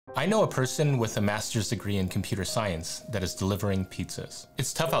I know a person with a master's degree in computer science that is delivering pizzas.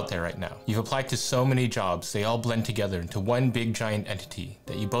 It's tough out there right now. You've applied to so many jobs, they all blend together into one big giant entity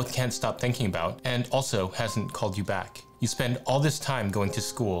that you both can't stop thinking about and also hasn't called you back. You spend all this time going to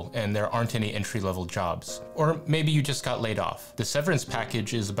school and there aren't any entry-level jobs. Or maybe you just got laid off. The severance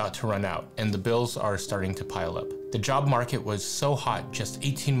package is about to run out and the bills are starting to pile up. The job market was so hot just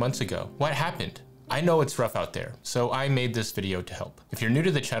 18 months ago. What happened? I know it's rough out there, so I made this video to help. If you're new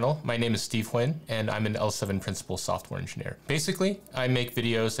to the channel, my name is Steve Huynh, and I'm an L7 principal software engineer. Basically, I make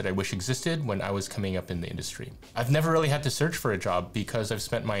videos that I wish existed when I was coming up in the industry. I've never really had to search for a job because I've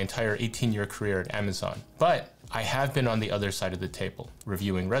spent my entire 18-year career at Amazon. But I have been on the other side of the table,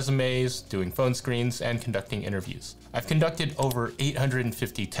 reviewing resumes, doing phone screens, and conducting interviews. I've conducted over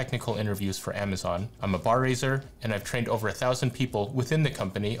 850 technical interviews for Amazon. I'm a bar raiser, and I've trained over 1,000 people within the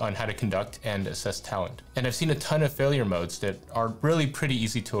company on how to conduct and assess talent. And I've seen a ton of failure modes that are really pretty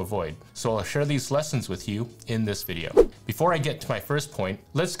easy to avoid. So I'll share these lessons with you in this video. Before I get to my first point,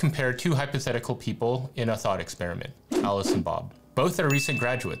 let's compare two hypothetical people in a thought experiment, Alice and Bob. Both are recent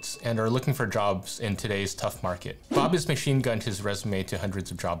graduates and are looking for jobs in today's tough market. Bob has machine-gunned his resume to hundreds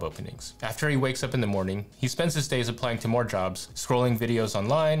of job openings. After he wakes up in the morning, he spends his days applying to more jobs, scrolling videos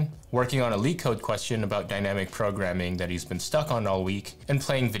online, working on a LeetCode question about dynamic programming that he's been stuck on all week, and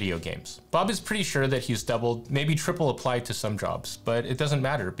playing video games. Bob is pretty sure that he's doubled, maybe triple applied to some jobs, but it doesn't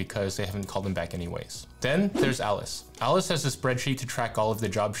matter because they haven't called him back anyways. Then there's Alice. Alice has a spreadsheet to track all of the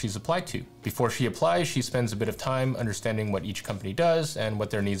jobs she's applied to. Before she applies, she spends a bit of time understanding what each company does and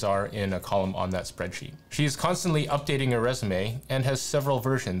what their needs are in a column on that spreadsheet. She is constantly updating her resume and has several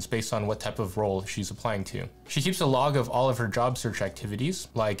versions based on what type of role she's applying to. She keeps a log of all of her job search activities,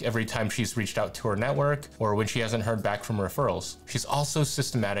 like every time she's reached out to her network or when she hasn't heard back from referrals. She's also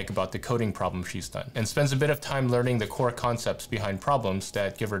systematic about the coding problem she's done and spends a bit of time learning the core concepts behind problems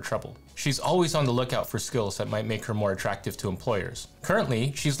that give her trouble. She's always on the lookout for skills that might make her more attractive to employers.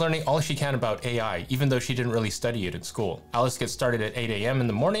 Currently, she's learning all she can about AI, even though she didn't really study it in school. Alice gets started at 8 a.m. in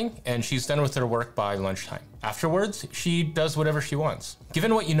the morning, and she's done with her work by lunchtime. Afterwards, she does whatever she wants.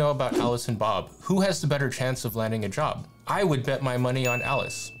 Given what you know about Alice and Bob, who has the better chance of landing a job? I would bet my money on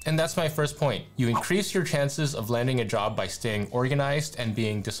Alice. And that's my first point. You increase your chances of landing a job by staying organized and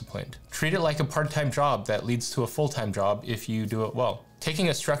being disciplined. Treat it like a part-time job that leads to a full-time job if you do it well. Taking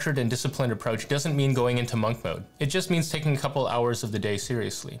a structured and disciplined approach doesn't mean going into monk mode. It just means taking a couple hours of the day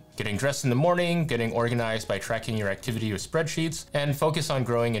seriously. Getting dressed in the morning, getting organized by tracking your activity or spreadsheets, and focus on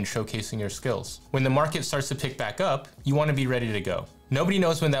growing and showcasing your skills. When the market starts to pick back up, you want to be ready to go. Nobody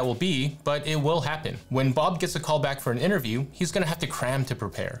knows when that will be, but it will happen. When Bob gets a call back for an interview, he's gonna have to cram to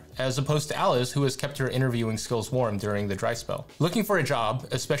prepare, as opposed to Alice, who has kept her interviewing skills warm during the dry spell. Looking for a job,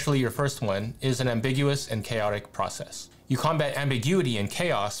 especially your first one, is an ambiguous and chaotic process. You combat ambiguity and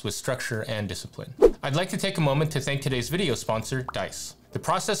chaos with structure and discipline. I'd like to take a moment to thank today's video sponsor, Dice. The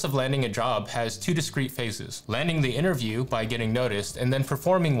process of landing a job has two discrete phases: landing the interview by getting noticed, and then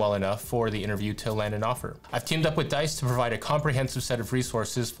performing well enough for the interview to land an offer. I've teamed up with Dice to provide a comprehensive set of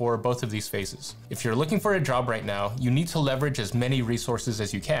resources for both of these phases. If you're looking for a job right now, you need to leverage as many resources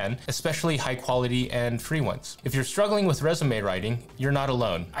as you can, especially high quality and free ones. If you're struggling with resume writing, you're not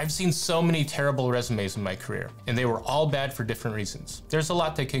alone. I've seen so many terrible resumes in my career, and they were all bad for different reasons. There's a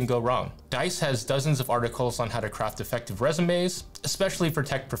lot that can go wrong. Dice has dozens of articles on how to craft effective resumes, especially for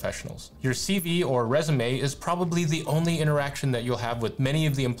tech professionals. Your CV or resume is probably the only interaction that you'll have with many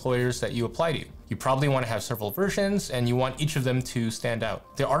of the employers that you apply to. You probably want to have several versions, and you want each of them to stand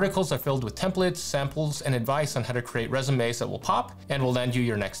out. The articles are filled with templates, samples, and advice on how to create resumes that will pop and will land you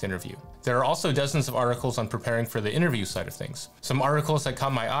your next interview. There are also dozens of articles on preparing for the interview side of things. Some articles that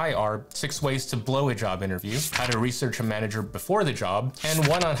caught my eye are 6 ways to blow a job interview, how to research a manager before the job, and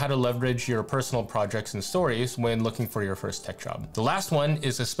one on how to leverage your personal projects and stories when looking for your first tech job. The last one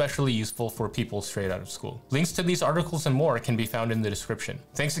is especially useful for people straight out of school. Links to these articles and more can be found in the description.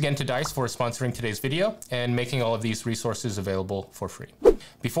 Thanks again to Dice for sponsoring today's video and making all of these resources available for free.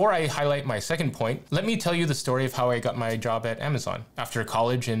 Before I highlight my second point, let me tell you the story of how I got my job at Amazon. After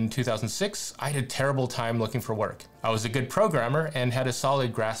college in 2006, I had a terrible time looking for work. I was a good programmer and had a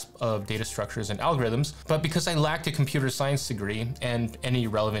solid grasp of data structures and algorithms, but because I lacked a computer science degree and any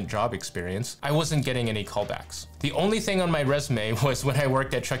relevant job experience, I wasn't getting any callbacks. The only thing on my resume was when I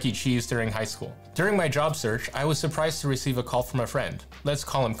worked at Chuck E. Cheese during high school. During my job search, I was surprised to receive a call from a friend, let's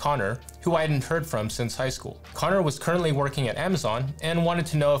call him Connor, who I hadn't heard from since high school. Connor was currently working at Amazon and wanted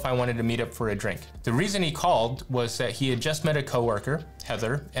to know if I wanted to meet up for a drink. The reason he called was that he had just met a coworker,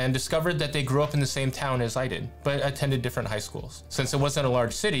 Heather, and discovered that they grew up in the same town as I did, but attended different high schools. Since it wasn't a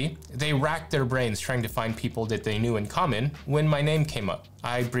large city, they racked their brains trying to find people that they knew in common when my name came up.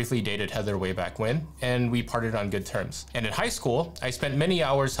 I briefly dated Heather way back when, and we parted on good terms. And in high school, I spent many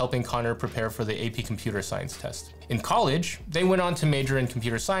hours helping Connor prepare for the AP Computer Science test. In college, they went on to major in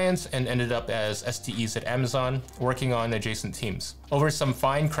computer science and ended up as STEs at Amazon, working on adjacent teams. Over some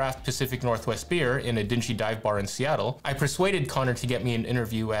fine craft Pacific Northwest beer in a dingy dive bar in Seattle, I persuaded Connor to get me an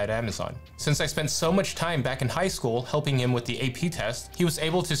interview at Amazon. Since I spent so much time back in high school helping him with the AP test, he was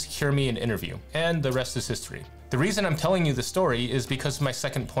able to secure me an interview, and the rest is history. The reason I'm telling you the story is because of my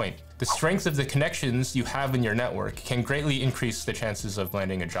second point. The strength of the connections you have in your network can greatly increase the chances of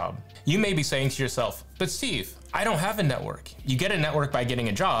landing a job. You may be saying to yourself, but Steve, I don't have a network. You get a network by getting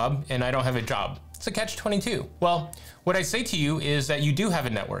a job, and I don't have a job. It's a catch-22. Well, what I say to you is that you do have a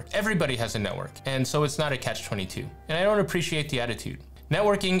network. Everybody has a network, and so it's not a catch-22. And I don't appreciate the attitude.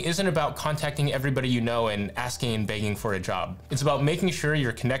 Networking isn't about contacting everybody you know and asking and begging for a job. It's about making sure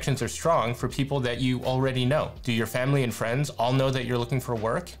your connections are strong for people that you already know. Do your family and friends all know that you're looking for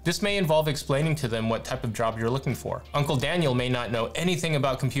work? This may involve explaining to them what type of job you're looking for. Uncle Daniel may not know anything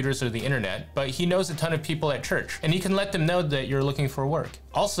about computers or the internet, but he knows a ton of people at church, and he can let them know that you're looking for work.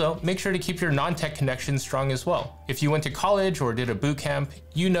 Also, make sure to keep your non-tech connections strong as well. If you went to college or did a boot camp,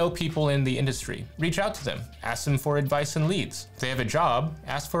 you know people in the industry. Reach out to them, ask them for advice and leads. If they have a job,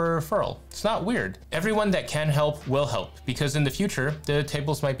 ask for a referral. It's not weird. Everyone that can help will help, because in the future, the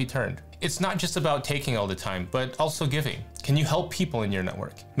tables might be turned. It's not just about taking all the time, but also giving. Can you help people in your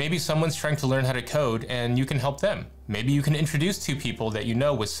network? Maybe someone's trying to learn how to code and you can help them. Maybe you can introduce two people that you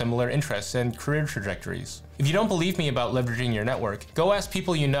know with similar interests and career trajectories. If you don't believe me about leveraging your network, go ask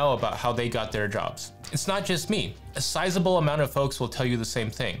people you know about how they got their jobs. It's not just me. A sizable amount of folks will tell you the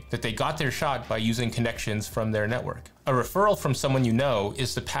same thing, that they got their shot by using connections from their network. A referral from someone you know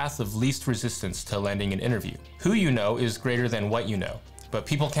is the path of least resistance to landing an interview. Who you know is greater than what you know. But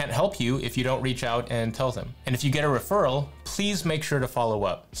people can't help you if you don't reach out and tell them. And if you get a referral, please make sure to follow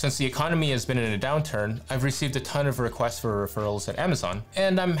up. Since the economy has been in a downturn, I've received a ton of requests for referrals at Amazon,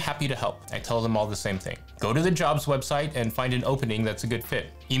 and I'm happy to help. I tell them all the same thing. Go to the jobs website and find an opening that's a good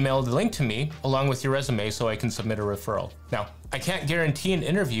fit. Email the link to me along with your resume so I can submit a referral. Now, I can't guarantee an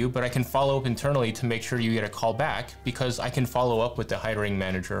interview, but I can follow up internally to make sure you get a call back because I can follow up with the hiring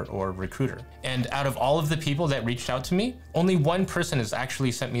manager or recruiter. And out of all of the people that reached out to me, only one person has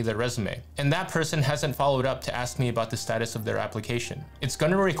actually sent me their resume. And that person hasn't followed up to ask me about the status of their application. It's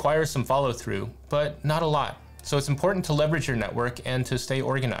going to require some follow through, but not a lot. So it's important to leverage your network and to stay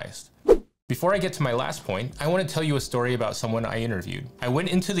organized. Before I get to my last point, I want to tell you a story about someone I interviewed. I went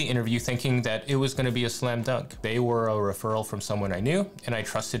into the interview thinking that it was going to be a slam dunk. They were a referral from someone I knew and I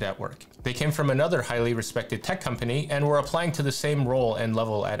trusted at work. They came from another highly respected tech company and were applying to the same role and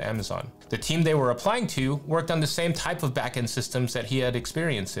level at Amazon. The team they were applying to worked on the same type of backend systems that he had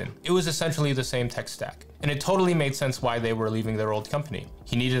experience in. It was essentially the same tech stack. And it totally made sense why they were leaving their old company.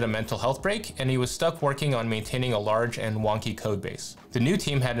 He needed a mental health break, and he was stuck working on maintaining a large and wonky code base. The new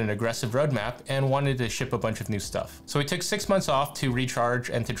team had an aggressive roadmap and wanted to ship a bunch of new stuff. So he took 6 months off to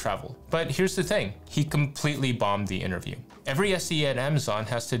recharge and to travel. But here's the thing, he completely bombed the interview. Every SE at Amazon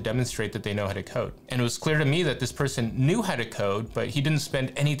has to demonstrate that they know how to code. And it was clear to me that this person knew how to code, but he didn't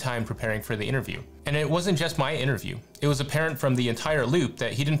spend any time preparing for the interview. And it wasn't just my interview. It was apparent from the entire loop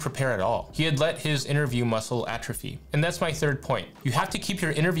that he didn't prepare at all. He had let his interview muscle atrophy. And that's my third point. You have to keep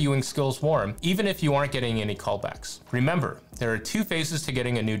your interviewing skills warm, even if you aren't getting any callbacks. Remember, there are 2 phases to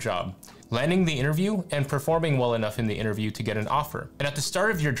getting a new job: landing the interview and performing well enough in the interview to get an offer. And at the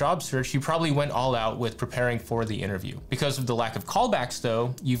start of your job search, you probably went all out with preparing for the interview. Because of the lack of callbacks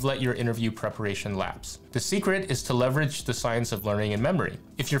though, you've let your interview preparation lapse. The secret is to leverage the science of learning and memory.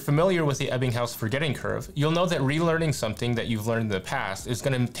 If you're familiar with the Ebbinghaus forgetting curve, you'll know that relearning something that you've learned in the past is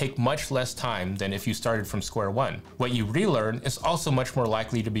going to take much less time than if you started from square one. What you relearn is also much more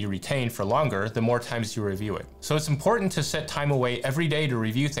likely to be retained for longer the more times you review it. So it's important to set time away every day to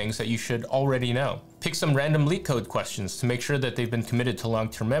review things that you should already know. Pick some random LeetCode questions to make sure that they've been committed to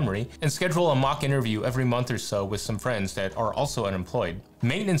long-term memory, and schedule a mock interview every month or so with some friends that are also unemployed.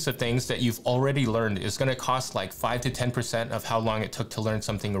 Maintenance of things that you've already learned is going to cost like 5 to 10% of how long it took to learn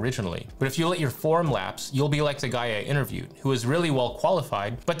something originally. But if you let your form lapse, you'll be like the guy I interviewed, who was really well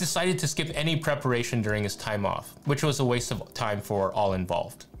qualified, but decided to skip any preparation during his time off, which was a waste of time for all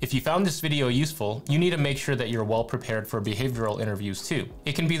involved. If you found this video useful, you need to make sure that you're well prepared for behavioral interviews too.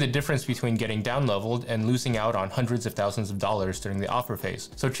 It can be the difference between getting down-leveled and losing out on hundreds of thousands of dollars during the offer phase.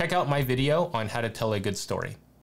 So check out my video on how to tell a good story.